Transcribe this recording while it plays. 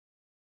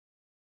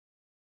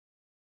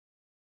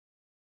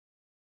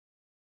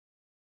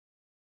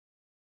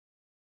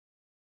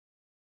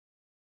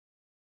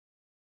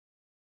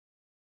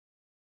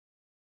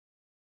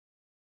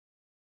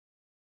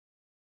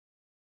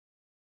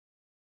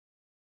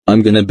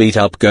I'm gonna beat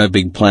up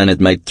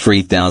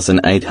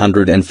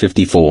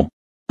GoBigPlanetMate3854.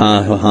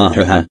 Ah ha ha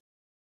ha ha.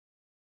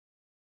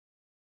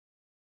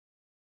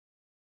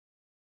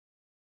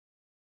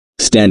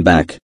 Stand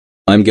back.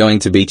 I'm going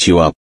to beat you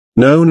up.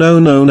 No no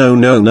no no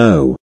no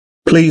no.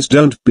 Please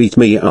don't beat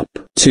me up.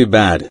 Too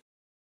bad.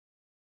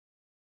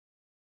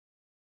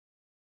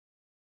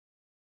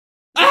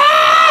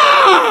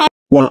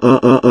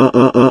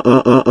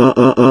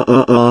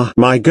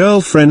 My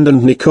girlfriend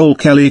and Nicole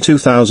Kelly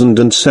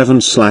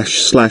 2007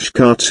 /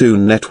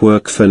 Cartoon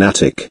Network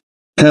fanatic.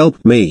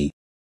 Help me.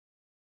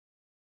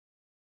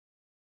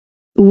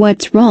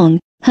 What's wrong,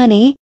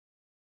 honey?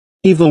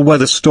 Evil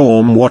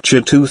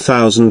WeatherStormWatcher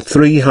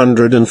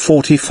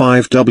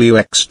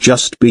 2345WX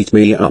just beat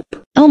me up.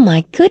 Oh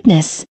my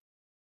goodness.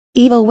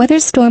 Evil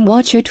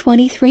WeatherStormWatcher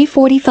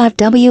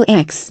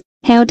 2345WX,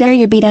 how dare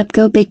you beat up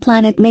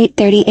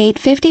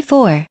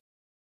GoBigPlanetMate3854.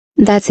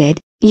 That's it,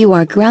 you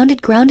are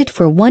grounded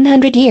for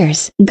 100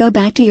 years. Go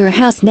back to your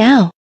house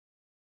now.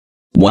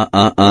 Wah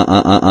ah ah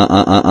ah ah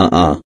ah ah ah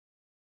ah.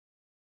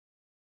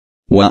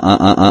 Wah ah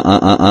ah ah ah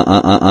ah ah ah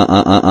ah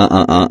ah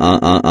ah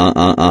ah ah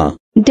ah ah.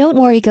 Don't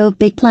worry,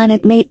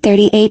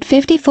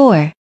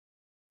 GoBigPlanetMate3854.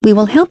 We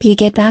will help you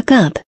get back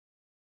up.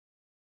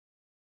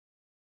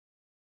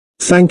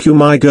 Thank you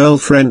my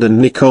girlfriend and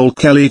Nicole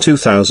Kelly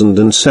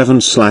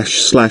 2007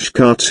 /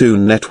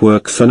 Cartoon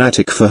Network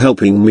fanatic for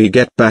helping me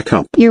get back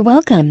up. You're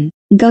welcome,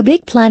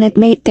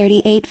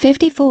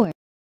 GoBigPlanetMate3854.